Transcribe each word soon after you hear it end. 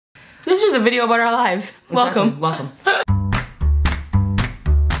just a video about our lives. Exactly. Welcome. Welcome.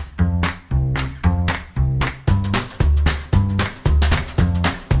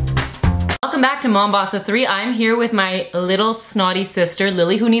 Welcome back to Mom Bossa 3. I'm here with my little snotty sister,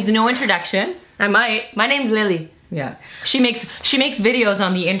 Lily, who needs no introduction. I might. My name's Lily. Yeah. She makes videos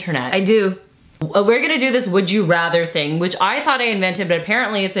on the internet. I do. We're gonna do this would you rather thing, which I thought I invented, but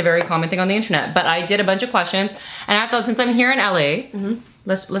apparently it's a very common thing on the internet. But I did a bunch of questions, and I thought since I'm here in LA,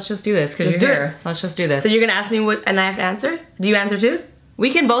 let's just do this, because you're here. Let's just do this. So you're gonna ask me what, and I have to answer? Do you answer too?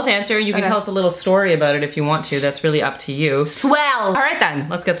 We can both answer. You can tell us a little story about it if you want to. That's really up to you. Swell! All right then,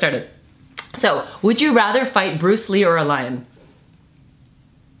 let's get started. So, would you rather fight Bruce Lee or a lion?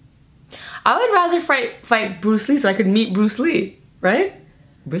 I would rather fight Bruce Lee so I could meet Bruce Lee, right?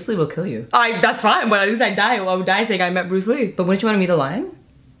 Bruce Lee will kill you. That's fine, but at least I would die saying I met Bruce Lee. But wouldn't you want to meet a lion?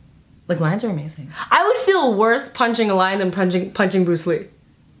 Like, lions are amazing. I would feel worse punching a lion than punching Bruce Lee.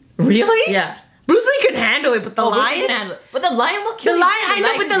 Really? Yeah. Bruce Lee can handle it, but the Bruce Lee lion... can handle it. But the lion will kill The you. lion, I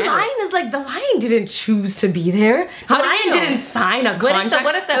know, but the lion is like, the lion didn't choose to be there. The lion didn't sign a contract.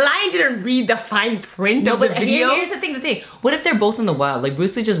 What if the lion didn't read the fine print of the video? Here's the thing. What if they're both in the wild? Like,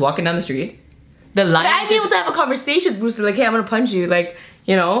 Bruce Lee just walking down the street? The lion I'd be able to have a conversation with Bruce Lee, like, hey, I'm gonna punch you. Like,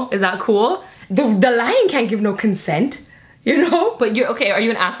 you know, is that cool? The lion can't give no consent, you know? But you're, okay, are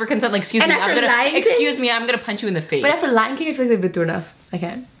you gonna ask for consent? Like, excuse me, I'm gonna punch you in the face. But after Lion King, I feel like they've been through enough. I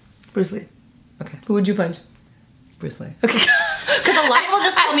can't. Bruce Lee. Okay. Who would you punch? Bruce Lee. Okay. Because the lion will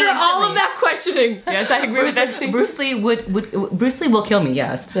just kill me After all of that questioning. Yes, I agree with that. Bruce Lee Bruce Lee will kill me,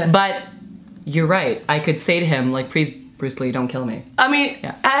 yes. But you're right. I could say to him, like, please, Bruce Lee, don't kill me. I mean,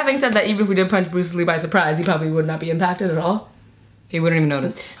 having said that, even if we did punch Bruce Lee by surprise, he probably would not be impacted at all. He wouldn't even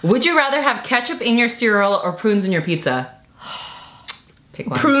notice. Would you rather have ketchup in your cereal or prunes in your pizza? Pick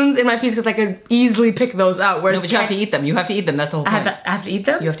one. Prunes in my pizza because I could easily pick those out. Whereas no, but you have to eat them. You have to eat them. That's the whole point. I have to eat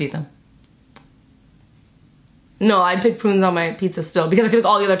them? You have to eat them. No, I'd pick prunes on my pizza still because I feel like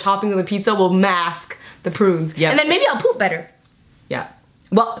all the other toppings of the pizza will mask the prunes. Yeah. And then maybe I'll poop better. Yeah.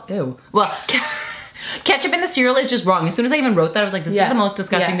 Well, ew. Well, ketchup in the cereal is just wrong. As soon as I even wrote that, I was like, this is the most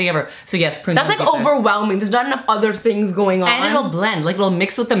disgusting thing ever. So yes, prunes. That's like overwhelming. There's not enough other things going on. And it'll blend. Like, it'll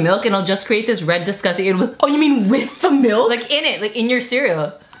mix with the milk and it'll just create this red, disgusting... Oh, you mean with the milk? Like, in it. Like, in your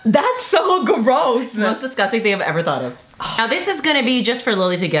cereal. That's so gross. The most disgusting thing I've ever thought of. Now this is gonna be just for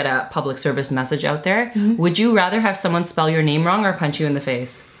Lily to get a public service message out there. Would you rather have someone spell your name wrong or punch you in the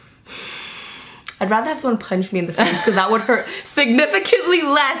face? I'd rather have someone punch me in the face because that would hurt significantly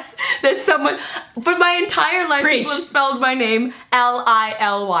less than someone. For my entire life, people have spelled my name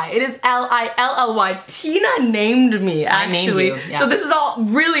L-I-L-Y. It is L-I-L-L-Y. Tina named me, actually. I named you, So this is all,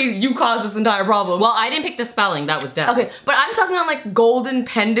 really, you caused this entire problem. Well, I didn't pick the spelling, that was Deb. Okay, but I'm talking on like golden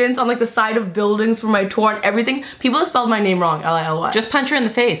pendants on like the side of buildings for my tour and everything. People have spelled my name wrong, L-I-L-Y. Just punch her in the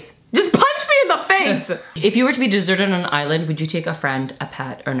face. Just punch me in the face! If you were to be deserted on an island, would you take a friend, a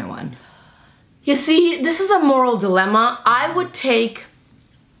pet, or no one? You see, this is a moral dilemma. I would take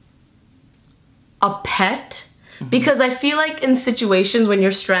a pet because I feel like in situations when you're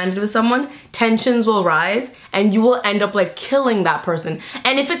stranded with someone, tensions will rise and you will end up like killing that person.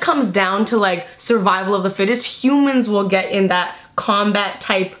 And if it comes down to like survival of the fittest, humans will get in that combat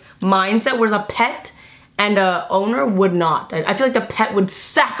type mindset, whereas a pet and a owner would not. I feel like the pet would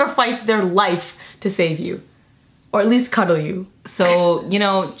sacrifice their life to save you. Or at least cuddle you. So, you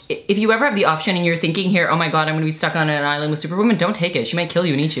know, if you ever have the option and you're thinking here, oh my god, I'm gonna be stuck on an island with Superwoman, don't take it. She might kill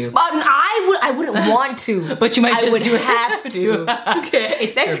you and eat you. I wouldn't want to. But you might just have to. Okay,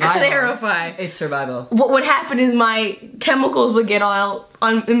 it's let's survival. clarify. It's survival. What would happen is my chemicals would get all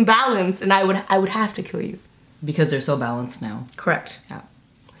imbalanced and I would have to kill you. Because they're so balanced now. Correct. Yeah.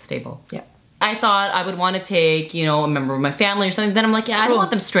 Stable. Yeah. I thought I would want to take, you know, a member of my family or something. Then I'm like, yeah, I don't want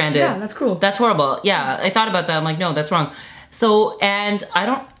them stranded. Yeah, that's cruel. That's horrible. Yeah, I thought about that. I'm like, no, that's wrong. So, and I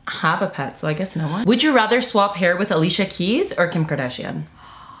don't have a pet, so I guess no one. Would you rather swap hair with Alicia Keys or Kim Kardashian?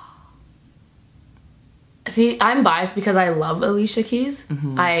 See, I'm biased because I love Alicia Keys.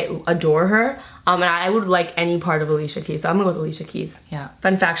 I adore her. And I would like any part of Alicia Keys. So I'm gonna go with Alicia Keys. Yeah.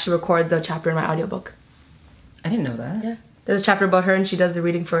 Fun fact, she records a chapter in my audiobook. I didn't know that. Yeah. There's a chapter about her and she does the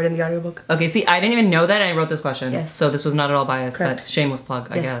reading for it in the audiobook. Okay, see, I didn't even know that and I wrote this question. Yes. So this was not at all biased, Correct. but shameless plug,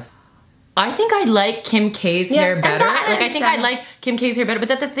 I guess. I think I like Kim K's hair better. I think I like Kim K's hair better, but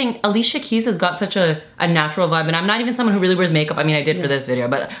that's the thing, Alicia Keys has got such a natural vibe, and I'm not even someone who really wears makeup. I mean, I did for this video,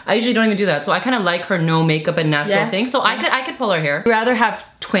 but I usually don't even do that. So I kind of like her no makeup and natural thing. So I could pull her hair. Would you rather have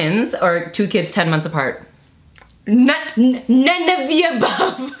twins or 2 kids 10 months apart? None of the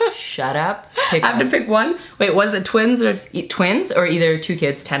above. Shut up. I have to pick one? Wait, was it twins or? Twins or either 2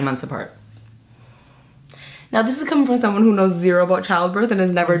 kids 10 months apart? Now this is coming from someone who knows zero about childbirth and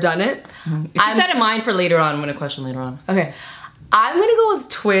has never done it. Keep that in mind for later on. I'm gonna question later on. Okay. I'm gonna go with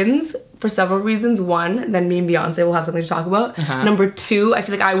twins for several reasons. One, then me and Beyonce will have something to talk about. Number two, I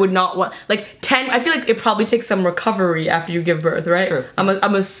feel like I would not want, like 10, I feel like it probably takes some recovery after you give birth, right? It's true.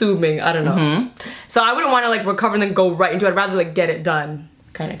 I'm assuming, I don't know. So I wouldn't wanna like recover and then go right into it. I'd rather like get it done.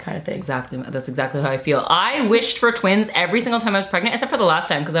 Kind of thing. That's exactly how I feel. I wished for twins every single time I was pregnant, except for the last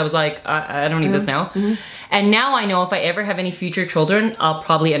time, because I was like, I don't need this now. And now I know if I ever have any future children, I'll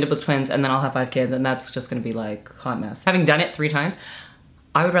probably end up with twins, and then I'll have 5 kids, and that's just gonna be like hot mess. Having done it 3 times,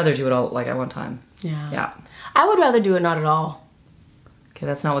 I would rather do it all like at one time. Yeah. I would rather do it not at all. Okay,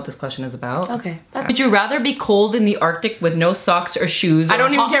 that's not what this question is about. Okay. Would you rather be cold in the Arctic with no socks or shoes? I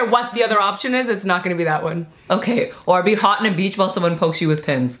don't even care what the other option is, it's not gonna be that one. Okay, or be hot on a beach while someone pokes you with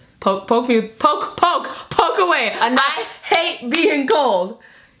pins. Poke away. I hate being cold.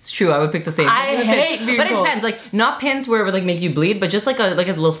 It's true, I would pick the same. I hate being But it cold. depends, like not pins where it would like make you bleed, but just like a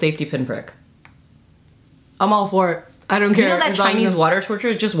little safety pin prick. I'm all for it. I don't care. You know that Chinese water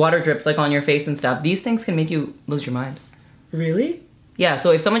torture? Just water drips like on your face and stuff. These things can make you lose your mind. Really? Yeah,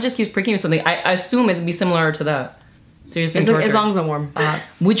 so if someone just keeps pricking you with something, I assume it'd be similar to that. So you're just being tortured. As long as I'm warm.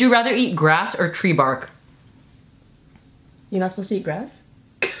 Would you rather eat grass or tree bark? You're not supposed to eat grass?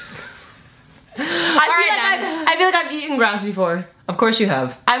 I feel like I've eaten grass before. Of course you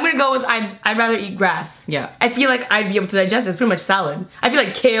have. I'm gonna go with I'd rather eat grass. Yeah. I feel like I'd be able to digest it. It's pretty much salad. I feel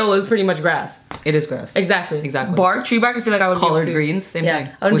like kale is pretty much grass. It is grass. Exactly. Exactly. Bark, tree bark, I feel like I would Collard be able to. greens, same thing.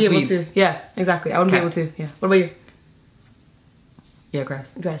 I wouldn't With be able weeds. to. Yeah, exactly. I wouldn't be able to. Yeah. What about you? Yeah,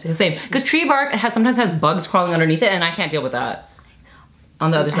 grass. Grass. It's the same. Because tree bark sometimes has bugs crawling underneath it, and I can't deal with that.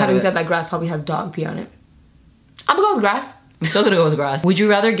 On the other side Having of it. said that, grass probably has dog pee on it. I'm gonna go with grass. I'm still gonna go with grass. Would you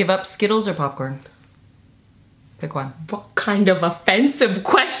rather give up Skittles or popcorn? Pick one. What kind of offensive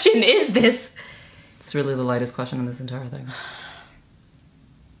question is this? It's really the lightest question in this entire thing.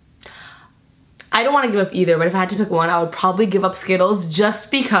 I don't want to give up either, but if I had to pick one, I would probably give up Skittles just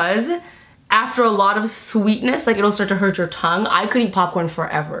because after a lot of sweetness, like it'll start to hurt your tongue. I could eat popcorn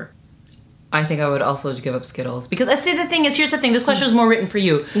forever. I think I would also give up Skittles. Because I see the thing is, here's the thing, this question is more written for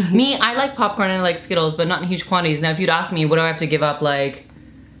you. Me, I like popcorn and I like Skittles, but not in huge quantities. Now if you'd ask me, what do I have to give up, like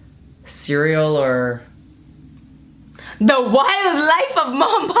cereal or... The wild life of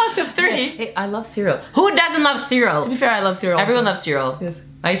Mom Boss of 3. Hey, I love cereal. Who doesn't love cereal? To be fair, I love cereal. Everyone also. loves cereal. Yes.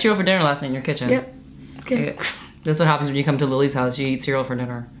 I ate cereal for dinner last night in your kitchen. Yep. Okay. This is what happens when you come to Lily's house. You eat cereal for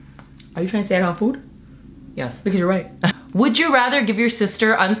dinner. Are you trying to say I don't have food? Yes. Because you're right. Would you rather give your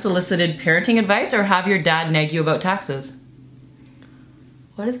sister unsolicited parenting advice or have your dad nag you about taxes?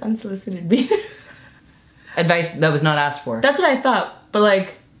 What does unsolicited mean? Advice that was not asked for. That's what I thought, but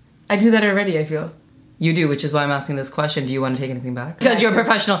like, I do that already, I feel. You do, which is why I'm asking this question. Do you want to take anything back? Because you're a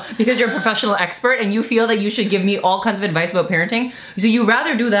professional expert and you feel that you should give me all kinds of advice about parenting. So you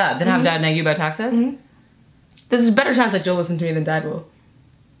rather do that than have dad nag you about taxes? There's a better chance that you'll listen to me than dad will.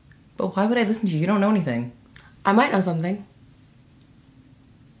 But why would I listen to you? You don't know anything. I might know something.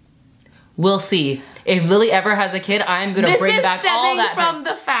 We'll see. If Lily ever has a kid, I'm gonna bring back all that. This is stemming from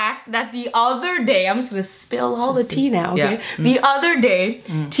the fact that the other day, I'm just gonna spill all the tea now, okay? Yeah. The other day,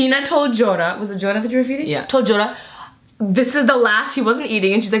 Tina told Jonah, was it Jonah that you were feeding? Yeah. Told Jonah, this is the last, he wasn't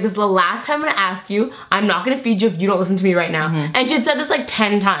eating, and she's like, this is the last time I'm gonna ask you, I'm not gonna feed you if you don't listen to me right now. And she had said this like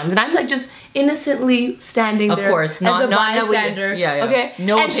 10 times, and I'm like just innocently standing there. Of course, as not a bystander. yeah. Okay?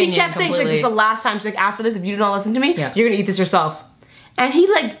 No and she opinion, kept saying, she's like, this is the last time. She's like, after this, if you do not listen to me, you're gonna eat this yourself. And he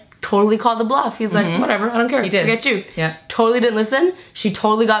like, totally called the bluff. He's like, whatever, I don't care. He did. Forget you. Yeah. Totally didn't listen. She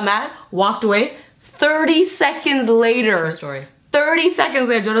totally got mad, walked away. 30 seconds later. True story. 30 seconds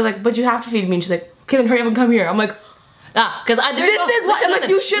later, Jonah's like, but you have to feed me. And she's like, okay, then hurry up and come here. I'm like, because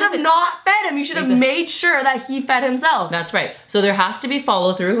you should have not fed him. You should have made sure that he fed himself. That's right. So there has to be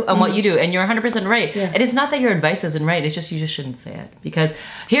follow through on what you do, and you're 100% right. Yeah. It is not that your advice isn't right. It's just you just shouldn't say it. Because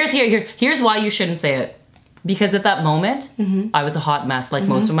here's why you shouldn't say it. Because at that moment, I was a hot mess, like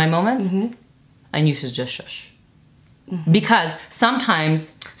most of my moments, and you should just shush. Because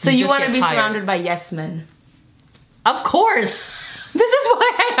sometimes you want to be tired. surrounded by yes men. Of course. This is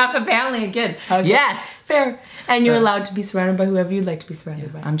why I have a family and kids. Okay. Yes. Fair. And you're allowed to be surrounded by whoever you'd like to be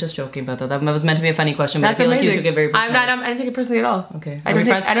surrounded by. I'm just joking about that. That was meant to be a funny question, but That's I feel amazing. like you took it very personally. I don't take it personally at all. Okay. I don't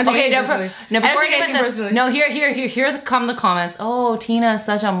take it personally. No, before anyone says, no, here come the comments. Oh, Tina is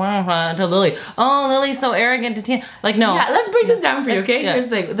such a to Lily. Oh, Lily's so arrogant to Tina. Like, no. Yeah, let's break this down for you, okay? Yeah. Here's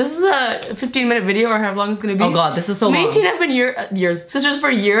the thing. This is a 15-minute video or however long it's gonna be. Oh God, this is so long. Me and Tina have been sisters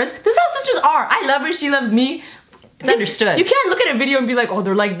for years. This is how sisters are. I love her, she loves me. It's understood. You can't look at a video and be like, oh,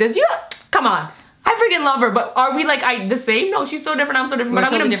 they're like this. Come on. I I freaking love her, but are we like the same? No, she's so different. I'm so different. We're But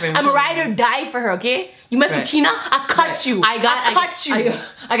totally different. I'm a ride or die for her. Okay, you mess with Tina, I cut you. I cut you.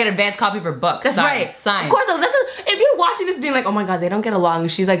 I got advanced copy for books. That's right. Sign. Of course. If you're watching this, being like, oh my god, they don't get along.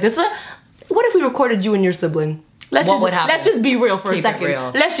 She's like, this. What if we recorded you and your sibling? Let's just be real for a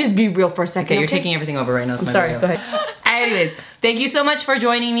second. Let's just be real for a second. Okay, you're taking everything over right now. I'm sorry. Go ahead. Anyways, thank you so much for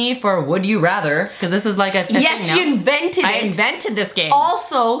joining me for Would You Rather, because this is like a thing yes, she invented it. I invented this game.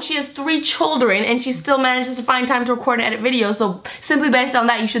 Also, she has 3 children and she still manages to find time to record and edit videos. So simply based on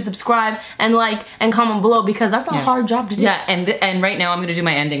that, you should subscribe and like and comment below because that's a hard job to do. Yeah, and right now I'm gonna do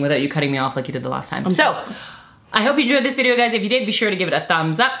my ending without you cutting me off like you did the last time. I hope you enjoyed this video, guys. If you did, be sure to give it a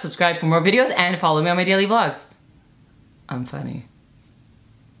thumbs up, subscribe for more videos, and follow me on my daily vlogs. I'm funny.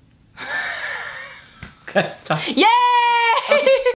 Gotta stop. Yay!